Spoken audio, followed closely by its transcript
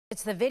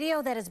It's the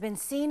video that has been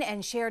seen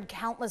and shared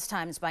countless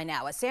times by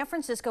now. A San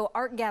Francisco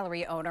art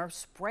gallery owner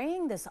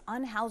spraying this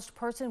unhoused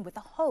person with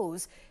a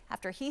hose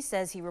after he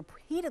says he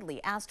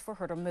repeatedly asked for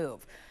her to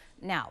move.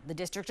 Now, the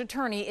district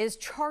attorney is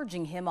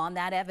charging him on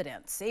that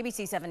evidence.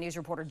 ABC 7 News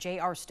reporter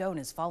J.R. Stone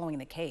is following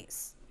the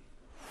case.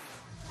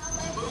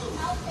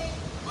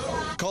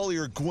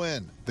 Collier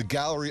Gwynn, the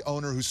gallery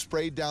owner who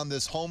sprayed down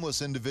this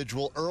homeless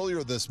individual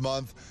earlier this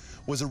month,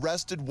 was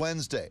arrested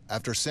Wednesday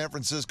after San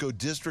Francisco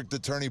District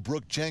Attorney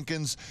Brooke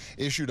Jenkins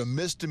issued a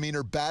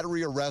misdemeanor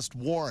battery arrest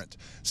warrant,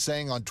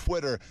 saying on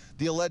Twitter,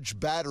 the alleged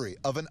battery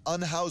of an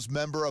unhoused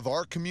member of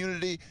our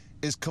community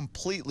is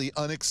completely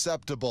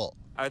unacceptable.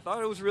 I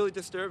thought it was really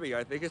disturbing.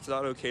 I think it's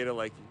not okay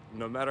to,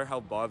 no matter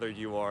how bothered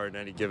you are in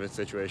any given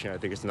situation, I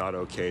think it's not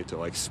okay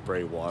to,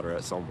 spray water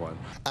at someone.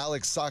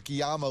 Alex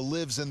Sakiyama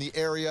lives in the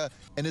area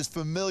and is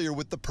familiar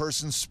with the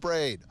person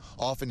sprayed,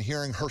 often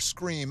hearing her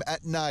scream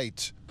at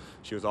night.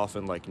 She was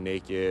often,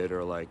 naked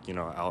or,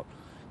 out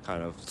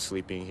kind of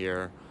sleeping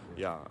here.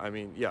 Yeah, I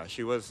mean, yeah,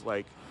 she was,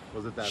 Was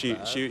it that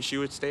bad? She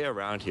would stay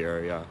around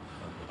here, yeah.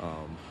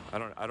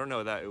 I don't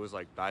know that it was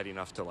bad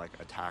enough to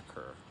attack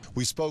her.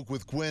 We spoke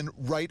with Gwynn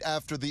right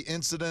after the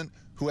incident,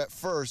 who at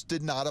first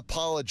did not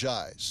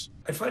apologize.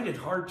 I find it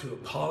hard to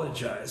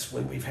apologize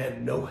when we've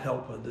had no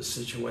help on this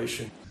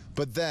situation.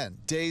 But then,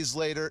 days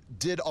later,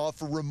 did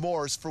offer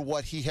remorse for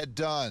what he had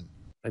done.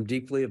 I'm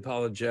deeply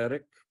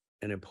apologetic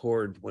and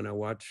abhorred when I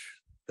watch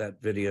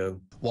that video.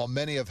 While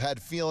many have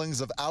had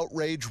feelings of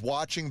outrage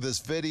watching this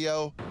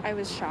video, I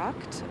was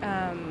shocked.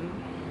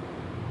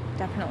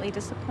 Definitely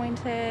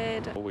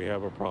disappointed. We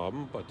have a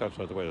problem, but that's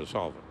not the way to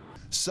solve it.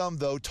 some,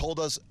 though, told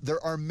us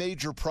there are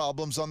major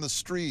problems on the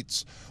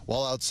streets.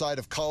 While outside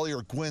of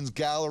Collier Gwynn's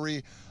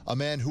gallery, a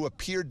man who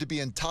appeared to be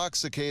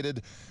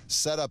intoxicated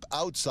set up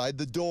outside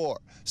the door.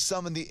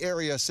 Some in the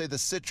area say the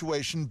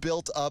situation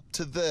built up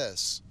to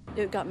this.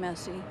 It got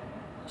messy.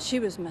 She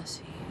was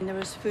messy. And there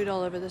was food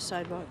all over the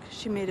sidewalk.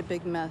 She made a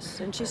big mess,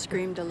 and she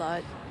screamed a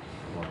lot.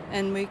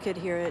 And we could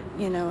hear it,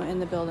 you know, in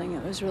the building.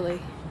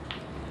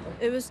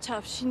 It was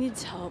tough. She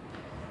needs help.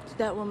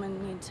 That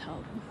woman needs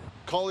help.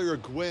 Collier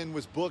Gwynn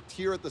was booked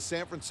here at the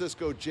San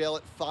Francisco jail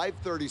at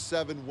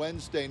 5:37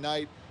 Wednesday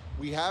night.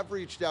 We have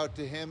reached out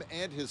to him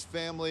and his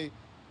family,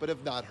 but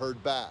have not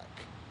heard back.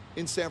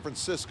 In San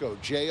Francisco,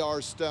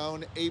 J.R.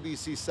 Stone,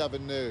 ABC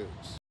 7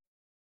 News.